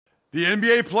The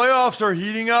NBA playoffs are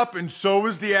heating up, and so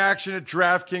is the action at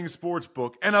DraftKings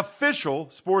Sportsbook, an official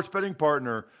sports betting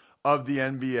partner of the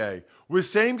NBA. With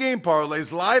same-game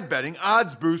parlays, live betting,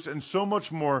 odds boosts, and so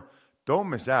much more, don't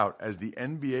miss out as the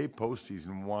NBA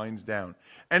postseason winds down.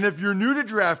 And if you're new to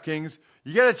DraftKings,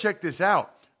 you got to check this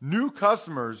out. New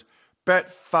customers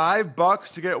bet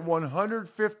 $5 to get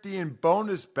 $150 in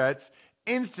bonus bets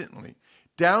instantly.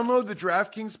 Download the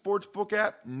DraftKings Sportsbook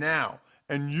app now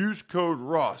and use code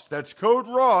ROSS. That's code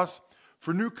ROSS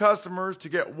for new customers to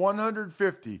get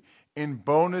 $150 in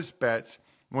bonus bets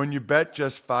when you bet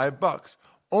just $5.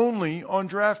 Only on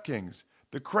DraftKings.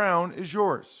 The crown is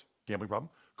yours. Gambling problem?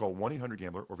 Call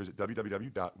 1-800-GAMBLER or visit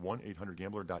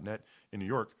www.1800gambler.net. In New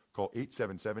York, call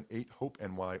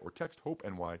 877-8-HOPE-NY or text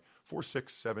HOPE-NY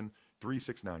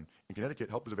 467-369. In Connecticut,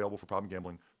 help is available for problem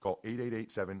gambling. Call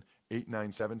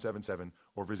 888-7-897-7777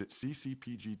 or visit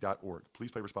ccpg.org.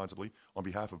 Please play responsibly. On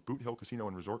behalf of Boot Hill Casino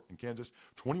and Resort in Kansas,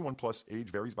 21 plus, age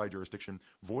varies by jurisdiction,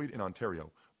 void in Ontario.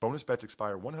 Bonus bets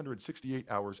expire 168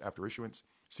 hours after issuance.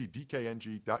 See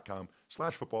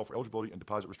dkng.com/football for eligibility and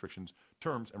deposit restrictions,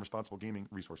 terms, and responsible gaming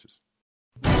resources.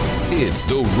 It's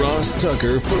the Ross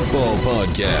Tucker Football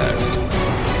Podcast.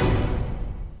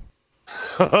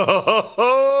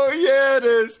 Oh, yeah, it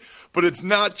is. But it's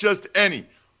not just any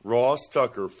Ross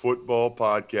Tucker Football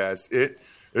Podcast. It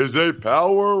is a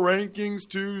Power Rankings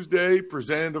Tuesday,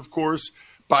 presented, of course,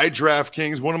 by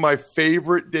DraftKings. One of my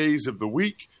favorite days of the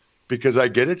week because I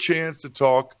get a chance to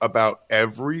talk about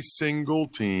every single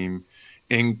team,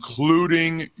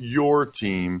 including your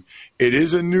team. It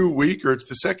is a new week, or it's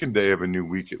the second day of a new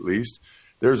week at least.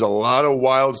 There's a lot of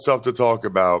wild stuff to talk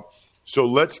about. So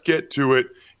let's get to it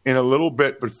in a little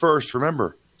bit. But first,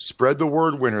 remember, spread the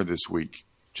word winner this week.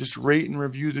 Just rate and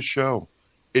review the show.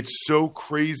 It's so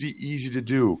crazy easy to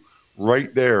do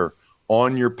right there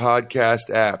on your podcast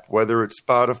app, whether it's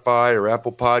Spotify or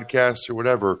Apple Podcasts or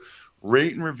whatever.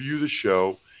 Rate and review the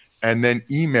show and then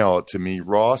email it to me,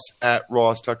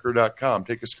 ross@rosstucker.com.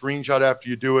 Take a screenshot after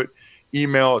you do it.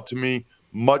 Email it to me.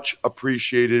 Much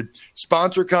appreciated.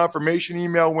 Sponsor confirmation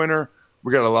email winner.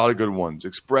 We got a lot of good ones.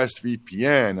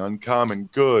 ExpressVPN, Uncommon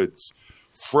Goods.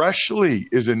 Freshly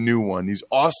is a new one. These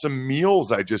awesome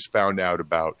meals I just found out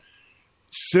about.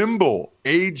 Symbol,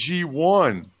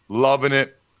 AG1, loving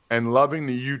it and loving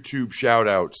the YouTube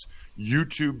shout-outs.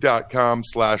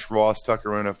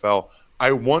 YouTube.com/RossTuckerNFL.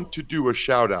 I want to do a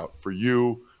shout-out for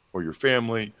you or your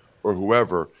family or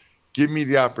whoever. Give me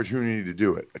the opportunity to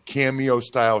do it. A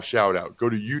cameo-style shout-out. Go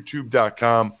to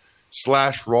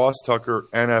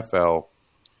YouTube.com/RossTuckerNFL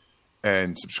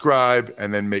and subscribe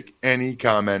and then make any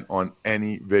comment on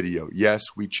any video. Yes,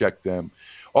 we check them.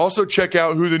 Also check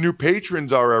out who the new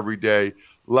patrons are every day,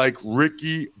 like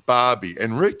Ricky Bobby.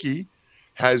 And Ricky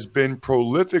has been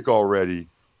prolific already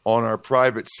on our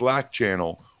private Slack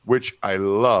channel, which I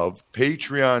love,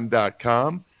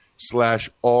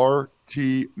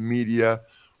 patreon.com/RT Media.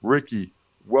 Ricky,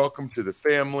 welcome to the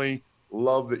family.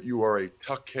 Love that you are a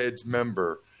Tuckheads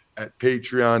member at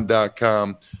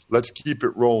patreon.com. Let's keep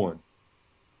it rolling.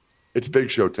 It's Big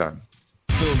Show time.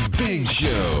 The Big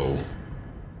Show.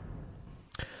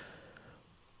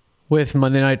 With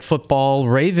Monday Night Football,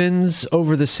 Ravens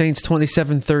over the Saints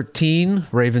 27-13.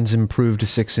 Ravens improved to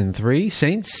 6-3.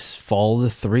 Saints fall to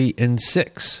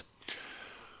 3-6.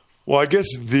 Well, I guess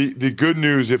the good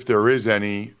news, if there is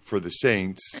any, for the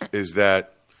Saints is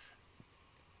that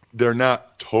they're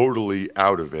not totally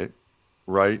out of it,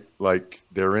 right? Like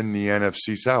they're in the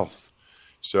NFC South.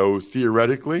 So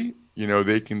theoretically, you know,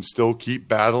 they can still keep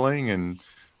battling and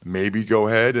maybe go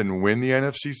ahead and win the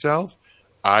NFC South.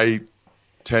 I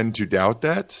tend to doubt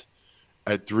that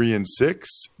at 3-6,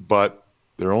 but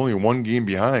they're only one game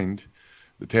behind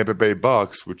the Tampa Bay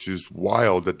Bucks, which is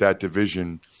wild that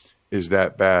division is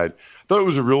that bad. I thought it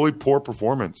was a really poor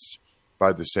performance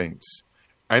by the Saints.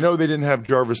 I know they didn't have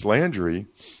Jarvis Landry,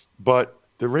 but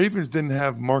the Ravens didn't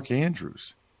have Mark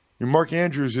Andrews. I mean, Mark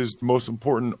Andrews is the most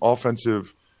important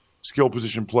offensive skill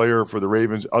position player for the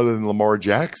Ravens other than Lamar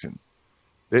Jackson.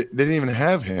 They didn't even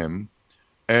have him.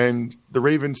 And the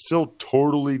Ravens still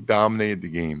totally dominated the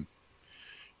game.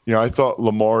 You know, I thought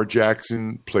Lamar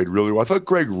Jackson played really well. I thought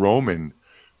Greg Roman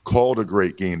called a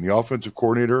great game. The offensive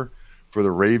coordinator for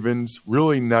the Ravens,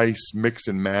 really nice mix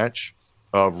and match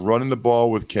of running the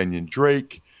ball with Kenyon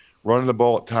Drake, running the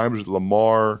ball at times with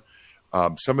Lamar.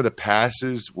 Some of the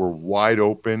passes were wide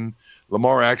open.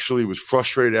 Lamar actually was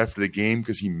frustrated after the game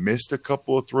because he missed a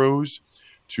couple of throws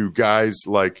to guys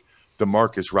like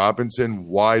Demarcus Robinson,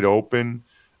 wide open.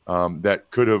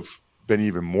 That could have been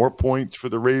even more points for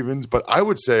the Ravens. But I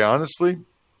would say, honestly,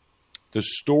 the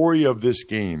story of this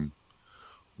game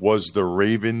was the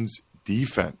Ravens'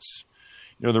 defense.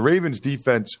 The Ravens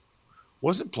defense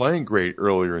wasn't playing great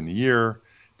earlier in the year.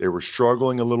 They were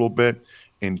struggling a little bit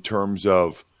in terms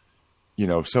of,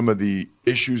 some of the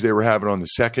issues they were having on the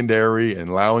secondary and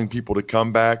allowing people to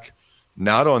come back.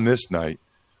 Not on this night.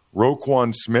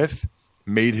 Roquan Smith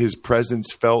made his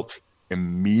presence felt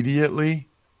immediately.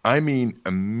 I mean,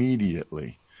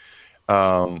 immediately,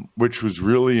 which was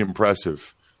really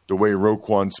impressive. The way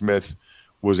Roquan Smith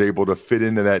was able to fit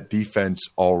into that defense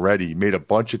already. Made a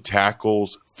bunch of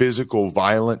tackles, physical,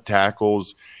 violent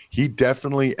tackles. He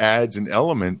definitely adds an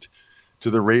element to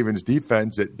the Ravens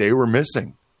defense that they were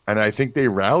missing. And I think they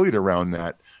rallied around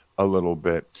that a little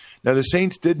bit. Now, the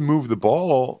Saints did move the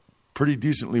ball pretty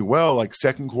decently well, like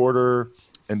second quarter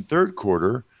and third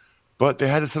quarter, but they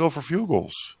had to settle for field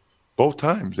goals both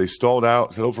times. They stalled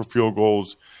out, settled for field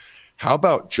goals. How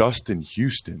about Justin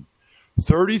Houston?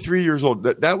 33 years old.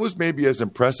 That was maybe as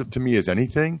impressive to me as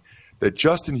anything, that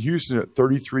Justin Houston at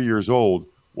 33 years old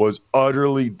was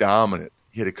utterly dominant.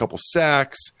 He had a couple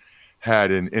sacks,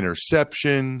 had an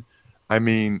interception. I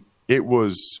mean, it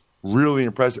was really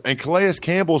impressive. And Calais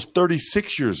Campbell's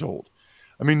 36 years old.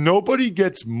 I mean, nobody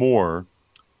gets more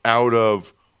out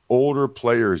of older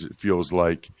players, it feels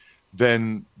like,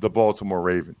 than the Baltimore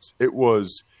Ravens. It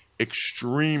was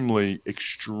extremely,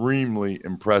 extremely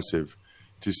impressive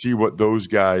to see what those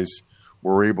guys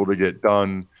were able to get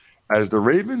done. As the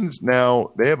Ravens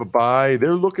now, they have a bye.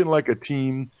 They're looking like a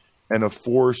team and a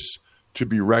force to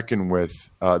be reckoned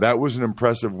with. That was an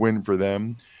impressive win for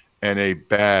them and a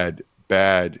bad,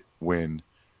 bad win,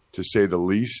 to say the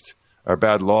least, or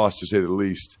bad loss, to say the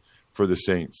least, for the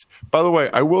Saints. By the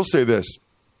way, I will say this.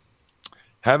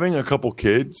 Having a couple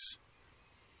kids,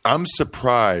 I'm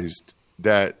surprised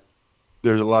that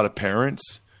there's a lot of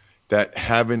parents that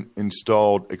haven't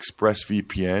installed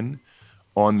ExpressVPN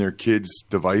on their kids'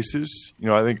 devices.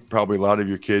 I think probably a lot of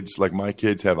your kids, like my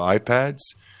kids, have iPads.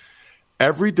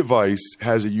 Every device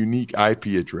has a unique IP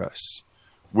address,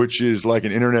 which is like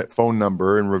an internet phone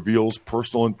number and reveals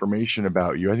personal information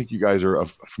about you. I think you guys are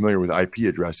familiar with IP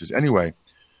addresses. Anyway,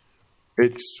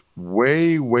 it's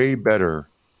way, way better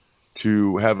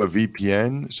to have a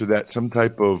VPN so that some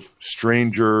type of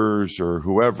strangers or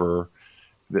whoever,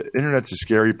 the internet's a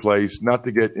scary place. Not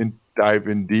to dive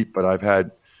in deep, but I've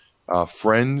had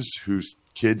friends whose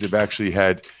kids have actually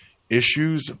had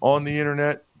issues on the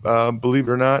internet, believe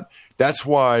it or not. That's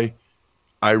why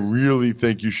I really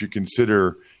think you should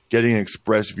consider getting an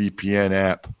ExpressVPN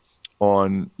app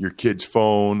on your kid's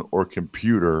phone or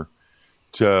computer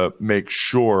to make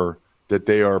sure that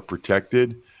they are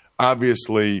protected.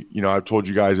 Obviously, I've told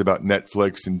you guys about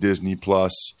Netflix and Disney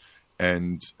Plus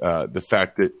and the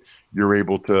fact that you're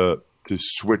able to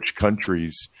switch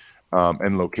countries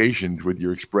and locations with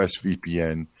your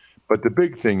ExpressVPN. But the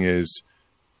big thing is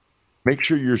make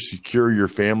sure you secure your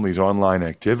family's online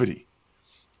activity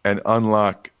and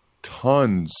unlock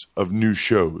tons of new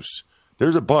shows.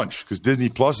 There's a bunch because Disney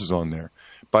Plus is on there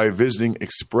by visiting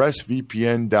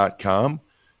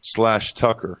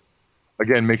expressvpn.com/Tucker.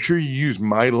 Again, make sure you use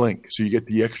my link so you get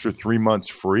the extra 3 months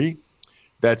free.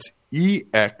 That's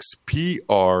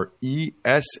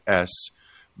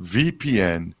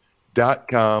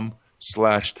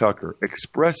expressvpn.com/Tucker.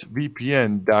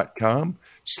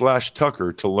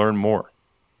 expressvpn.com/Tucker to learn more.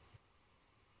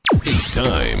 It's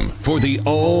time for the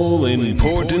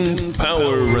all-important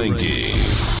Power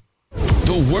Rankings.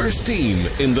 The worst team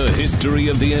in the history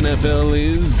of the NFL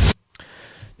is...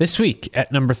 This week,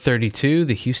 at number 32,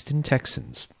 the Houston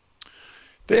Texans.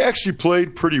 They actually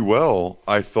played pretty well,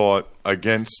 I thought,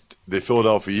 against the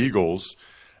Philadelphia Eagles,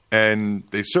 and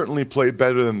they certainly played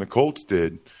better than the Colts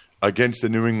did against the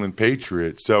New England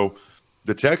Patriots. So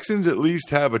the Texans at least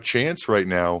have a chance right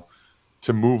now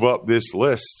to move up this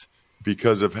list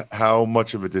because of how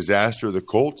much of a disaster the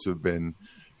Colts have been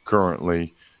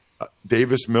currently.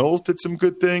 Davis Mills did some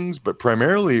good things, but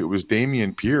primarily it was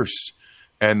Dameon Pierce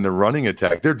and the running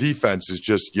attack. Their defense is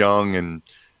just young and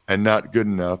not good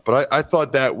enough. But I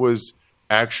thought that was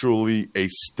actually a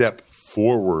step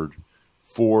forward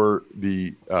for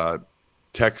the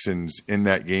Texans in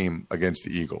that game against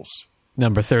the Eagles.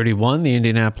 Number 31, the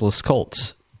Indianapolis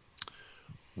Colts.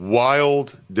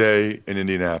 Wild day in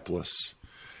Indianapolis.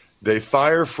 They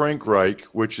fire Frank Reich,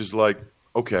 which is like,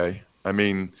 okay. I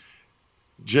mean,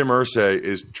 Jim Irsay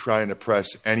is trying to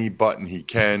press any button he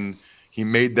can. He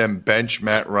made them bench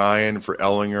Matt Ryan for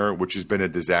Ellinger, which has been a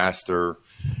disaster.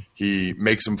 He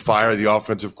makes him fire the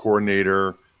offensive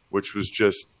coordinator, which was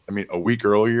just, a week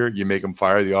earlier, you make him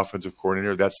fire the offensive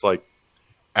coordinator. That's like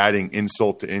adding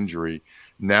insult to injury.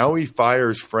 Now he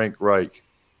fires Frank Reich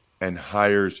and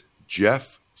hires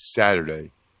Jeff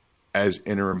Saturday as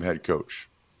interim head coach.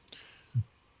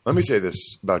 Let me say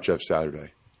this about Jeff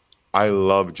Saturday. I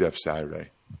love Jeff Saturday.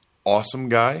 Awesome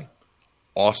guy,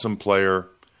 awesome player,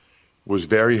 was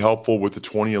very helpful with the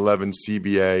 2011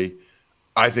 CBA.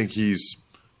 I think he's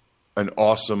an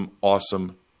awesome,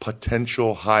 awesome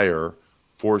potential hire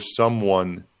for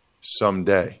someone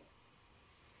someday.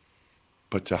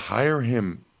 But to hire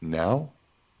him now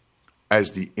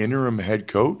as the interim head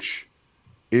coach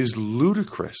is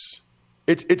ludicrous.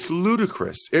 It's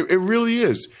ludicrous. It really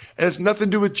is. And it's nothing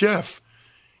to do with Jeff.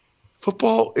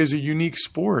 Football is a unique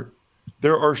sport.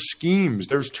 There are schemes.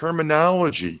 There's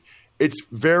terminology. It's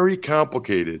very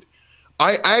complicated.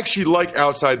 I actually like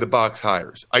outside-the-box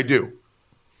hires. I do.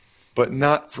 But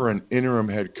not for an interim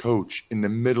head coach in the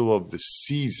middle of the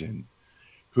season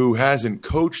who hasn't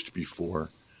coached before.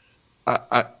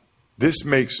 This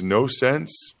makes no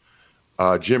sense.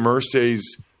 Jim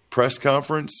Irsay's press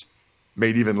conference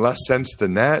made even less sense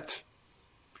than that.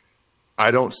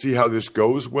 I don't see how this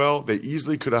goes well. They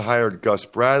easily could have hired Gus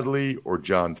Bradley or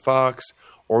John Fox,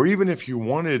 or even if you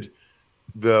wanted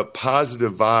the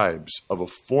positive vibes of a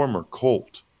former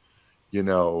Colt,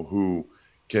 who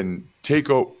can take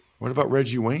over. What about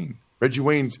Reggie Wayne? Reggie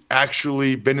Wayne's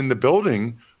actually been in the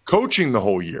building coaching the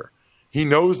whole year. He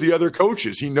knows the other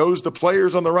coaches. He knows the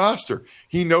players on the roster.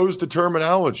 He knows the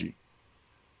terminology.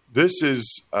 This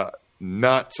is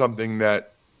not something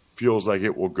that feels like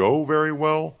it will go very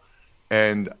well,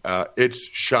 and it's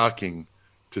shocking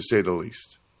to say the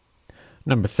least.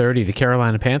 Number 30, the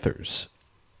Carolina Panthers.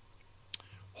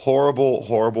 Horrible,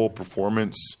 horrible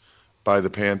performance by the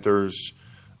Panthers.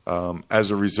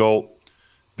 As a result,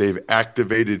 they've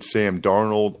activated Sam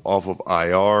Darnold off of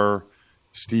IR.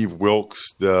 Steve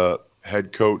Wilks, the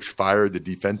head coach, fired the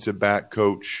defensive back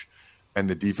coach and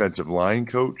the defensive line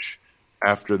coach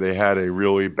after they had a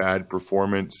really bad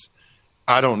performance.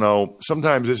 I don't know.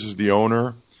 Sometimes this is the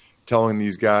owner telling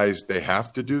these guys they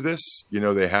have to do this.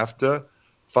 They have to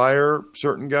fire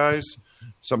certain guys.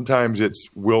 Sometimes it's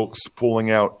Wilks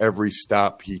pulling out every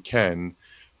stop he can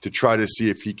to try to see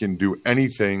if he can do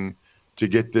anything to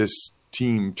get this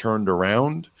team turned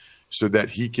around so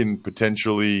that he can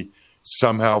potentially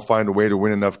somehow find a way to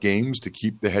win enough games to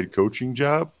keep the head coaching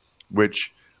job,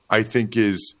 which I think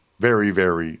is very,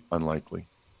 very unlikely.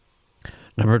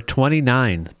 Number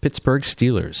 29, Pittsburgh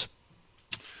Steelers.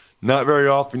 Not very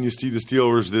often you see the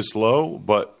Steelers this low,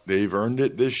 but they've earned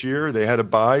it this year. They had a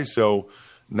bye, so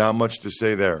not much to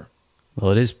say there.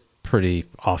 Well, it is pretty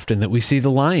often that we see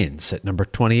the Lions at number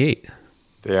 28.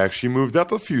 They actually moved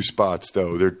up a few spots,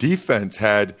 though. Their defense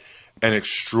had an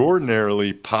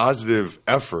extraordinarily positive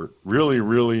effort, really,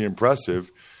 really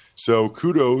impressive. So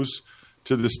kudos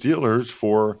to the Steelers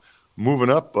for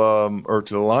moving up, or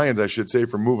to the Lions, I should say,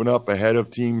 for moving up ahead of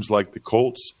teams like the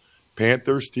Colts,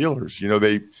 Panthers, Steelers.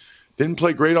 They didn't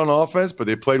play great on offense, but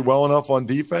they played well enough on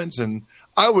defense. And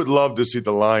I would love to see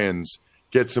the Lions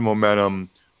get some momentum,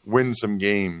 win some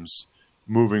games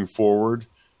moving forward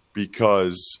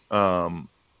because, I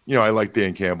like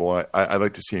Dan Campbell. I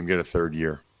like to see him get a third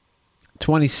year.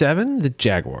 27, the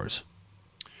Jaguars.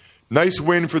 Nice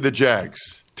win for the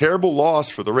Jags. Terrible loss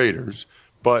for the Raiders,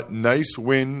 but nice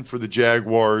win for the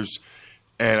Jaguars.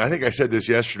 And I think I said this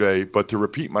yesterday, but to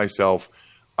repeat myself,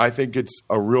 I think it's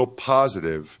a real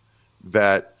positive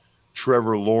that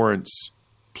Trevor Lawrence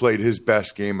played his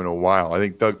best game in a while. I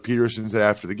think Doug Peterson said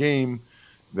after the game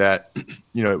that,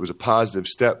 it was a positive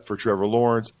step for Trevor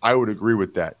Lawrence. I would agree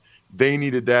with that. They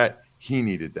needed that. He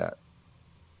needed that.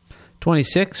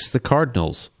 26, the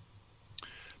Cardinals.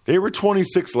 They were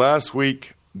 26 last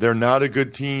week. They're not a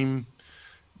good team.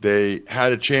 They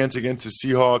had a chance against the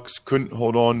Seahawks, couldn't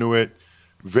hold on to it.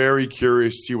 Very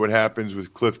curious to see what happens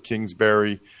with Cliff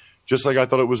Kingsbury. Just like I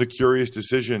thought it was a curious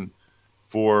decision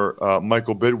for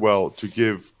Michael Bidwell to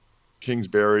give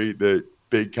Kingsbury the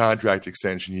big contract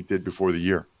extension he did before the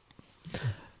year.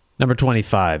 Number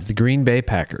 25, the Green Bay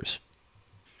Packers.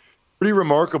 Pretty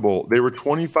remarkable. They were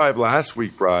 25 last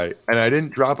week, Bri, and I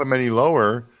didn't drop them any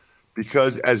lower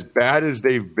because as bad as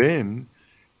they've been,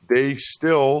 they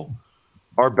still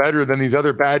are better than these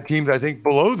other bad teams, I think,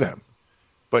 below them.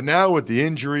 But now with the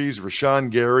injuries,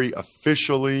 Rashawn Gary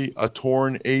officially a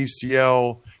torn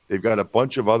ACL. They've got a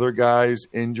bunch of other guys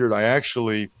injured. I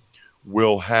actually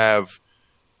will have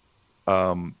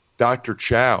Dr.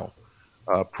 Chow,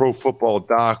 Pro Football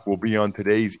Doc, will be on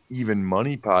today's Even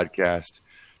Money podcast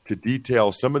to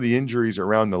detail some of the injuries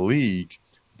around the league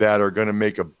that are going to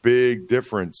make a big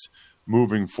difference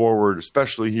moving forward,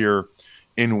 especially here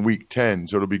in Week 10.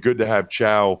 So it'll be good to have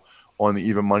Chow on the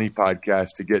Even Money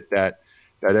podcast to get that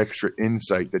extra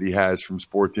insight that he has from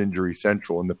Sports Injury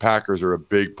Central, and the Packers are a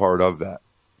big part of that.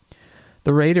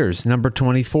 The Raiders, number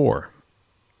 24.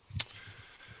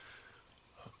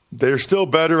 They're still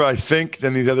better, I think,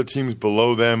 than these other teams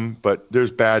below them, but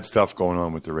there's bad stuff going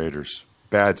on with the Raiders.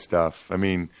 Bad stuff. I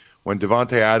mean, when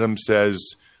Devontae Adams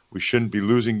says we shouldn't be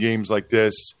losing games like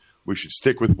this, we should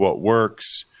stick with what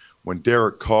works. When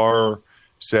Derek Carr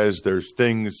says there's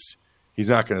things he's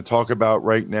not going to talk about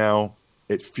right now,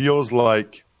 it feels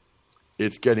like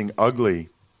it's getting ugly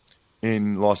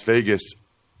in Las Vegas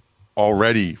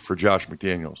already for Josh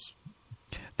McDaniels.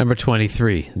 Number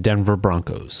 23, Denver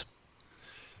Broncos.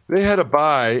 They had a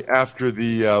bye after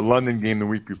the London game the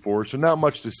week before, so not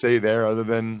much to say there other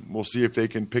than we'll see if they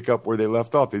can pick up where they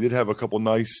left off. They did have a couple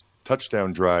nice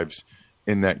touchdown drives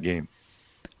in that game.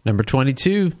 Number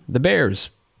 22, the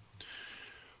Bears.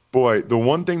 Boy, the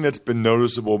one thing that's been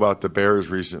noticeable about the Bears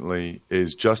recently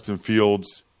is Justin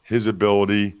Fields, his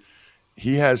ability.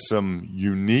 He has some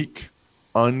unique,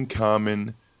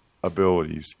 uncommon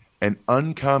abilities. And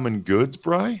Uncommon Goods,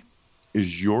 Bri,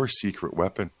 is your secret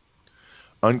weapon.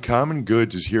 Uncommon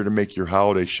Goods is here to make your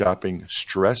holiday shopping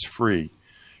stress-free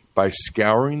by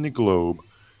scouring the globe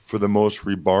for the most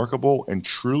remarkable and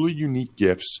truly unique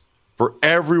gifts for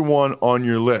everyone on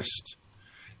your list.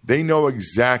 They know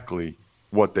exactly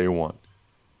what they want.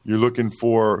 You're looking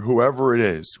for whoever it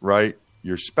is, right?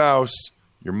 Your spouse,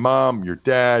 your mom, your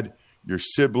dad, your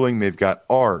sibling. They've got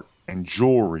art and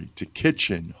jewelry to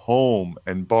kitchen, home,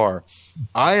 and bar.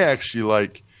 I actually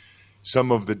like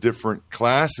some of the different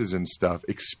classes and stuff,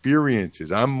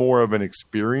 experiences. I'm more of an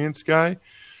experience guy,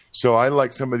 so I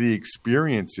like some of the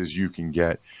experiences you can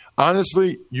get.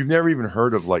 Honestly, you've never even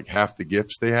heard of like half the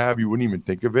gifts they have. You wouldn't even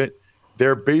think of it.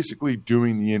 They're basically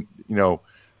doing the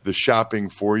shopping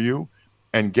for you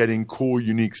and getting cool,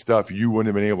 unique stuff you wouldn't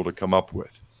have been able to come up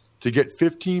with. To get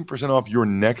 15% off your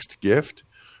next gift,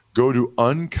 go to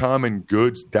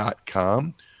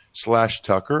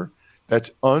uncommongoods.com/Tucker.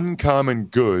 That's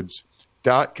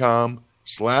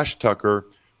uncommongoods.com/Tucker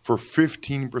for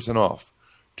 15% off.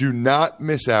 Do not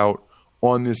miss out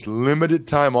on this limited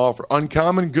time offer.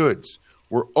 Uncommon Goods.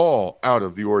 We're all out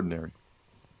of the ordinary.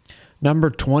 Number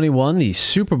 21, the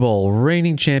Super Bowl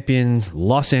reigning champion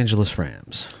Los Angeles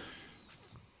Rams.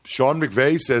 Sean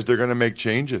McVay says they're going to make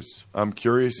changes. I'm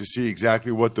curious to see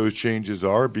exactly what those changes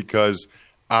are because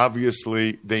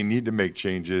obviously they need to make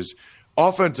changes.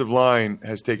 Offensive line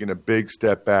has taken a big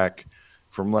step back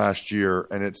from last year,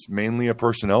 and it's mainly a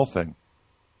personnel thing.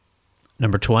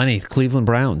 Number 20, Cleveland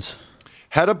Browns.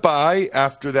 Had a bye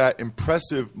after that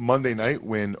impressive Monday night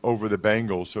win over the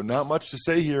Bengals. So not much to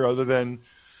say here other than,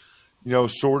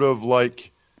 sort of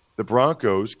like the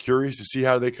Broncos. Curious to see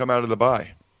how they come out of the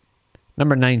bye.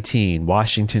 Number 19,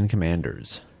 Washington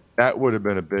Commanders. That would have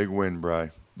been a big win, Bri.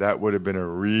 That would have been a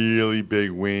really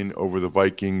big win over the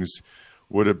Vikings.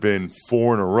 Would have been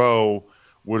 4 in a row.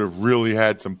 Would have really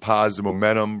had some positive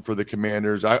momentum for the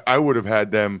Commanders. I would have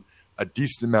had them a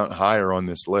decent amount higher on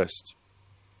this list.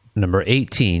 Number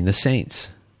 18, the Saints.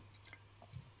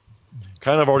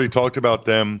 Kind of already talked about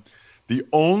them. The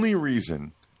only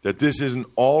reason that this isn't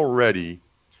already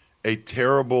a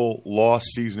terrible lost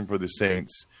season for the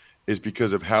Saints is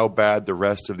because of how bad the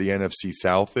rest of the NFC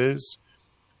South is.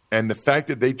 And the fact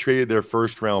that they traded their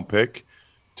first-round pick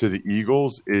to the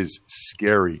Eagles is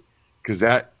scary because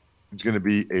that is going to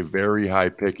be a very high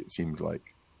pick, it seems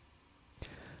like.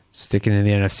 Sticking in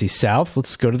the NFC South,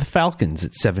 let's go to the Falcons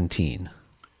at 17.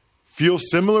 Feel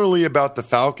similarly about the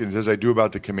Falcons as I do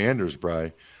about the Commanders,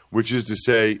 Bri, which is to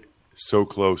say, so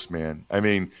close, man. I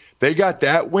mean, they got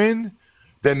that win,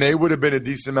 then they would have been a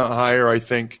decent amount higher, I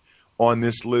think, on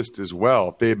this list as well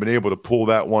if they had been able to pull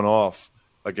that one off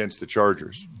against the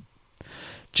Chargers.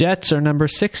 Jets are number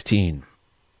 16.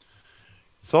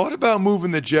 Thought about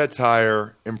moving the Jets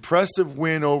higher. Impressive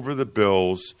win over the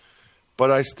Bills. But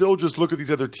I still just look at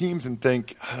these other teams and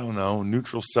think, I don't know,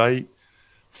 neutral site,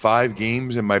 5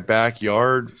 games in my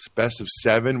backyard, best of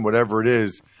 7, whatever it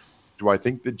is. Do I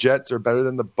think the Jets are better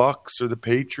than the Bucs or the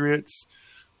Patriots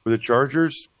or the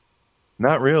Chargers?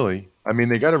 Not really. I mean,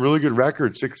 they got a really good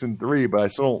record, 6-3, but I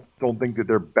still don't think that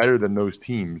they're better than those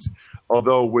teams.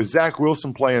 Although with Zach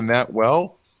Wilson playing that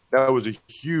well, that was a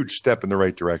huge step in the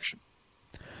right direction.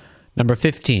 Number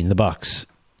 15, the Bucs.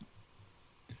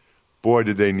 Boy,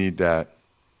 did they need that.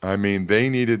 I mean, they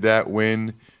needed that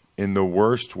win in the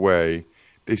worst way.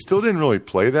 They still didn't really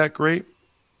play that great.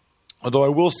 Although I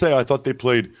will say I thought they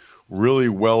played really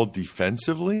well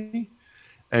defensively.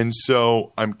 And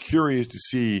so I'm curious to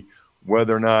see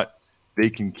whether or not they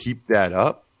can keep that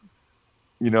up,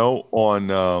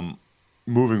 on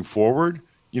moving forward.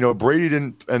 Brady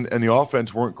didn't and the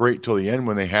offense weren't great till the end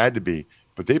when they had to be.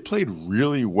 But they played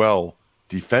really well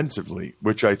defensively,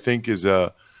 which I think is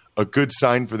a good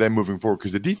sign for them moving forward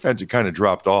because the defense had kind of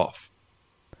dropped off.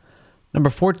 Number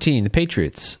 14, the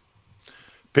Patriots.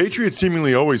 Patriots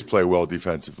seemingly always play well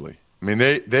defensively. I mean,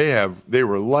 they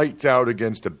were lights out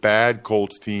against a bad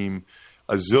Colts team,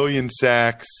 a zillion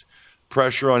sacks,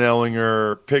 pressure on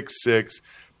Ellinger, pick six.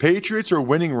 Patriots are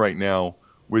winning right now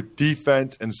with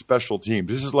defense and special teams.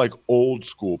 This is like old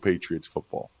school Patriots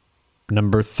football.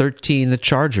 Number 13, the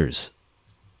Chargers.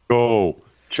 Go,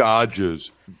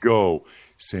 Chargers, go.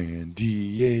 San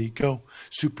Diego,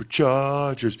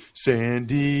 Superchargers, San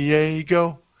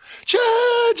Diego,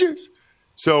 Chargers.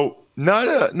 So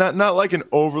not like an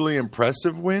overly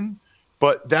impressive win,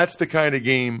 but that's the kind of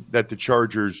game that the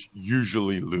Chargers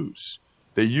usually lose.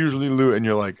 They usually lose, and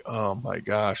you're like, oh my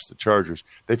gosh, the Chargers.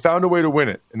 They found a way to win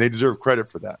it, and they deserve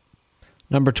credit for that.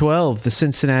 Number 12, the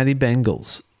Cincinnati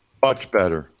Bengals. Much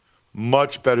better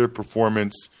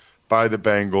performance by the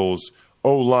Bengals.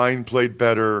 O-line played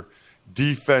better.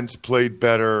 Defense played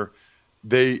better.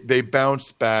 They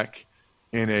bounced back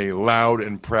in a loud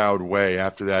and proud way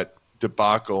after that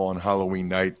debacle on Halloween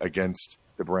night against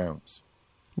the Browns.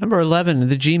 Number 11,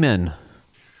 the G-Men.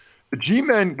 The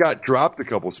G-Men got dropped a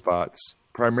couple spots,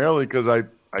 primarily because I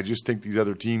just think these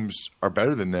other teams are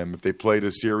better than them if they played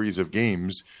a series of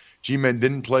games. G-Men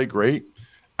didn't play great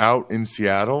out in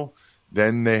Seattle.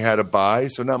 Then they had a bye,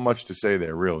 so not much to say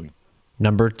there, really.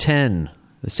 Number 10,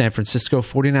 the San Francisco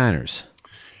 49ers.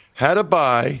 Had a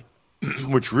bye,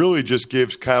 which really just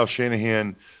gives Kyle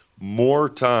Shanahan more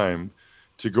time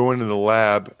to go into the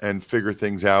lab and figure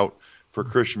things out for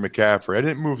Christian McCaffrey. I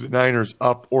didn't move the Niners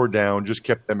up or down, just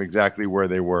kept them exactly where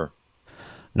they were.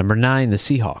 Number 9, the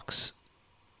Seahawks.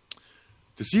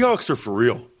 The Seahawks are for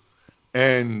real.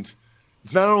 And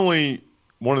it's not only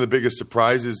one of the biggest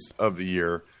surprises of the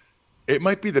year, it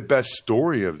might be the best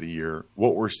story of the year,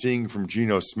 what we're seeing from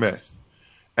Geno Smith.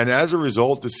 And as a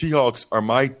result, the Seahawks are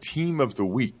my team of the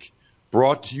week,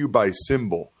 brought to you by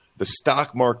Symbol, the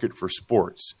stock market for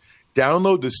sports.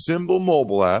 Download the Symbol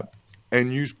mobile app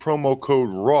and use promo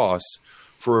code ROSS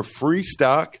for a free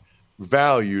stock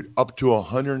valued up to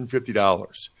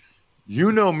 $150.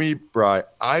 You know me, Bri.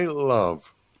 I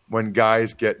love when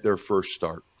guys get their first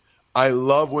start. I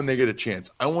love when they get a chance.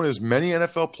 I want as many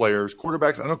NFL players,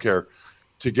 quarterbacks, I don't care,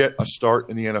 to get a start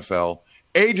in the NFL.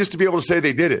 A, just to be able to say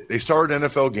they did it. They started an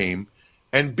NFL game.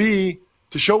 And B,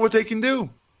 to show what they can do,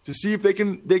 to see if they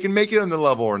can make it on the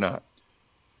level or not.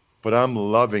 But I'm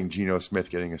loving Geno Smith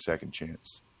getting a second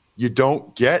chance. You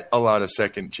don't get a lot of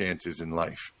second chances in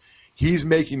life. He's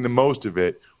making the most of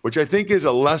it, which I think is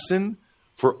a lesson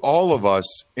for all of us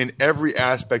in every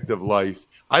aspect of life.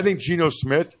 I think Geno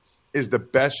Smith is the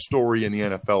best story in the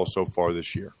NFL so far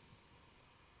this year.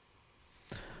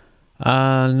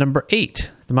 Number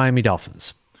 8, the Miami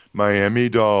Dolphins. Miami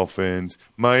Dolphins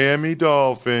won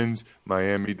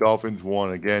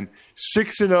again.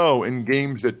 6-0 in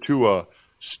games that Tua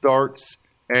starts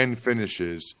and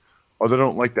finishes. Although I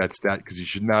don't like that stat because he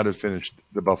should not have finished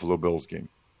the Buffalo Bills game.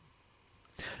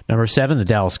 Number 7, the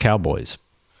Dallas Cowboys.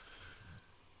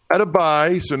 Had a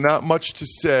bye, so not much to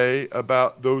say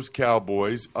about those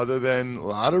Cowboys other than a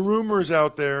lot of rumors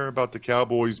out there about the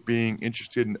Cowboys being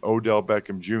interested in Odell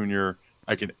Beckham Jr.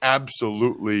 I can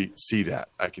absolutely see that.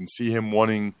 I can see him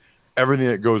wanting everything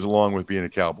that goes along with being a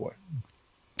Cowboy.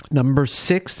 Number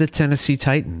 6, the Tennessee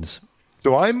Titans.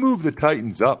 So I moved the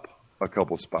Titans up a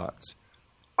couple spots.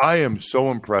 I am so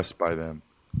impressed by them.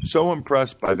 Mike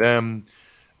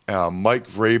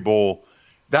Vrabel.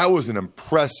 That was an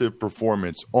impressive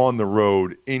performance on the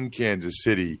road in Kansas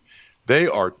City. They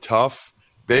are tough.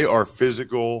 They are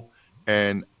physical.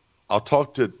 And I'll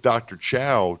talk to Dr.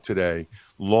 Chow today,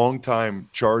 longtime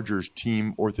Chargers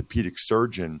team orthopedic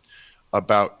surgeon,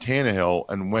 about Tannehill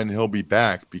and when he'll be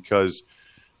back. Because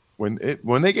when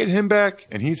they get him back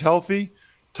and he's healthy,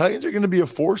 Titans are going to be a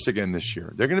force again this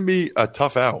year. They're going to be a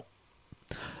tough out.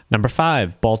 Number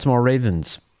 5, Baltimore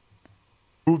Ravens.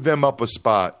 Move them up a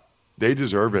spot. They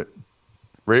deserve it.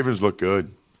 Ravens look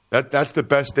good. That's the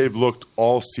best they've looked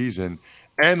all season.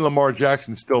 And Lamar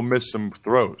Jackson still missed some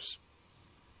throws.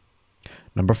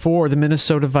 Number 4, the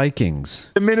Minnesota Vikings.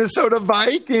 The Minnesota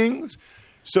Vikings.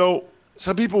 So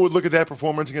some people would look at that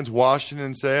performance against Washington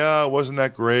and say, it wasn't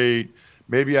that great.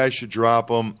 Maybe I should drop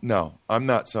them. No, I'm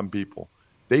not some people.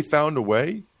 They found a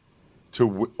way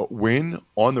to win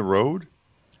on the road,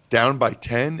 down by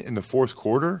 10 in the fourth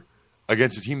quarter,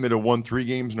 against a team that had won 3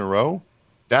 games in a row.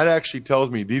 That actually tells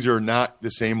me these are not the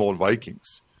same old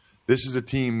Vikings. This is a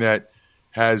team that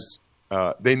has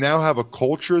they now have a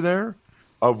culture there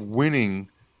of winning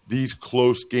these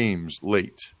close games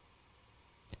late.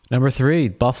 Number 3,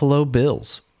 Buffalo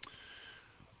Bills.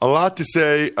 A lot to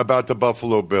say about the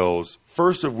Buffalo Bills.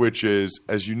 First of which is,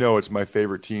 as you know, it's my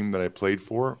favorite team that I played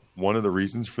for. One of the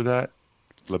reasons for that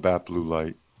Labatt Blue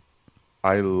Light.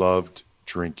 I loved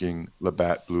drinking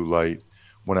Labatt Blue Light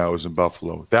when I was in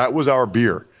Buffalo. That was our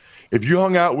beer. If you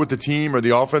hung out with the team or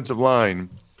the offensive line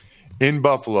in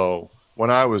Buffalo when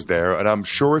I was there, and I'm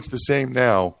sure it's the same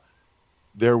now,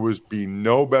 there would be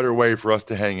no better way for us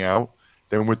to hang out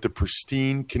than with the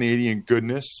pristine Canadian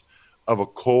goodness of a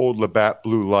cold Labatt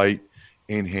Blue Light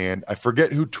in hand. I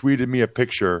forget who tweeted me a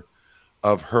picture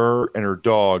of her and her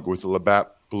dog with the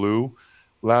Labatt Blue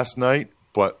last night,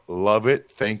 but love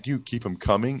it. Thank you. Keep them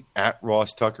coming at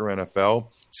Ross Tucker NFL.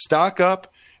 Stock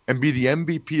up and be the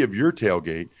MVP of your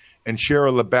tailgate and share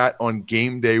a Labatt on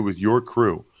game day with your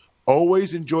crew.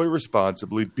 Always enjoy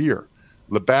responsibly. Beer.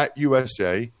 Labatt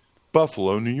USA,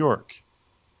 Buffalo, New York.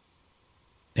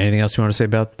 Anything else you want to say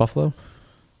about Buffalo?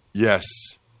 Yes.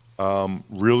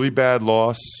 Really bad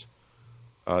loss.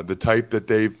 The type that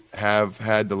they have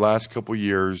had the last couple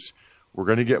years. We're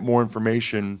going to get more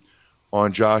information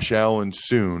on Josh Allen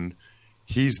soon.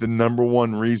 He's the number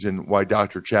one reason why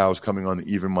Dr. Chow is coming on the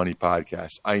Even Money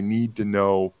podcast. I need to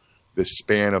know the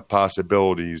span of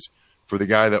possibilities for the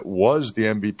guy that was the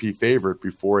MVP favorite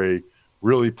before a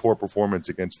really poor performance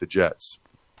against the Jets.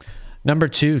 Number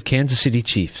 2, Kansas City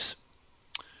Chiefs.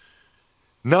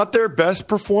 Not their best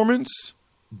performance,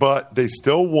 but they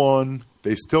still won.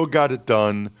 They still got it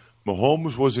done.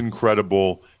 Mahomes was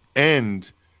incredible,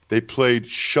 and they played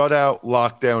shutout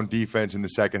lockdown defense in the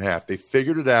second half. They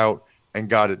figured it out and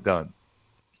got it done.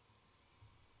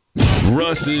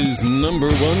 Russ's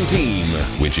number 1 team,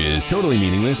 which is totally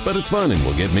meaningless, but it's fun and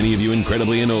will get many of you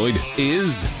incredibly annoyed,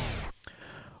 is...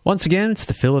 Once again, it's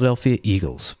the Philadelphia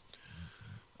Eagles.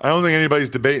 I don't think anybody's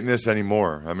debating this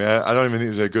anymore. I mean, I don't even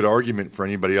think there's a good argument for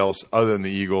anybody else other than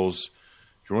the Eagles.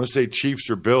 If you want to say Chiefs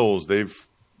or Bills, they've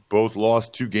both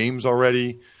lost 2 games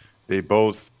already. They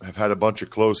both have had a bunch of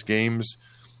close games.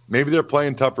 Maybe they're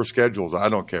playing tougher schedules. I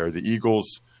don't care. The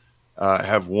Eagles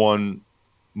have won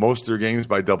most of their games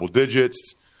by double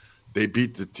digits. They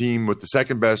beat the team with the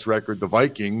second best record, the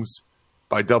Vikings,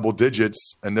 by double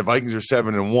digits, and the Vikings are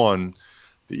 7-1.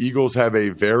 The Eagles have a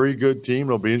very good team.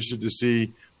 It'll be interesting to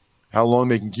see how long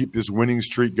they can keep this winning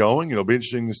streak going. It'll be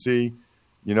interesting to see,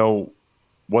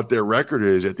 what their record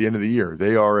is at the end of the year.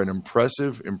 They are an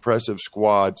impressive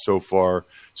squad so far,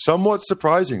 somewhat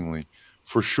surprisingly,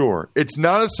 for sure. It's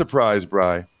not a surprise,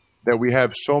 Bri, that we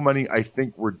have so many I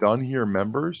think we're done here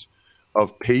members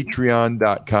of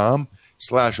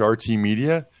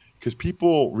patreon.com/RTmedia, because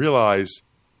people realize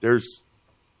there's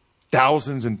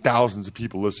thousands and thousands of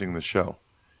people listening to the show.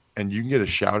 And you can get a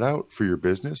shout out for your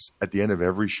business at the end of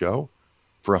every show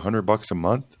for $100 a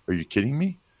month. Are you kidding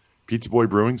me? Pizza Boy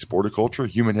Brewing, Sporticulture,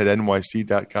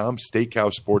 HumanHeadNYC.com,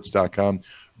 SteakhouseSports.com,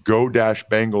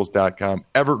 Go-Bengals.com,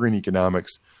 Evergreen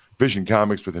Economics, Vision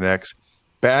Comics with an X,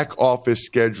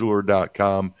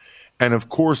 BackOfficeScheduler.com, and of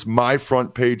course,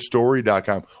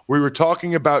 MyFrontPageStory.com. We were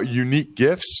talking about unique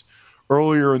gifts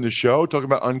earlier in the show, talking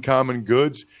about uncommon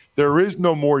goods. There is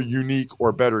no more unique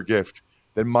or better gift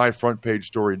than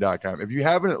MyFrontPageStory.com. If you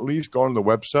haven't at least gone to the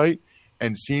website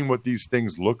and seen what these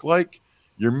things look like,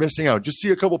 you're missing out. Just see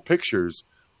a couple pictures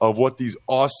of what these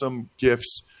awesome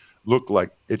gifts look like.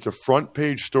 It's a front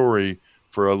page story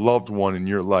for a loved one in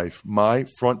your life.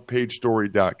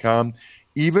 MyFrontPageStory.com.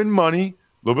 Even money, a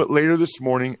little bit later this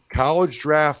morning. College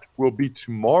Draft will be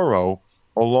tomorrow,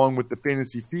 along with the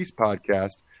Fantasy Feast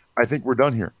podcast. I think we're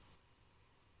done here.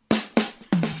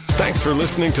 Thanks for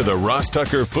listening to the Ross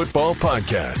Tucker Football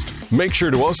Podcast. Make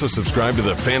sure to also subscribe to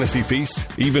the Fantasy Feast,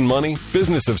 Even Money,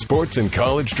 Business of Sports, and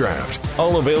College Draft.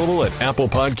 All available at Apple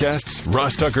Podcasts,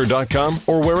 RossTucker.com,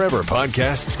 or wherever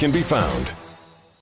podcasts can be found.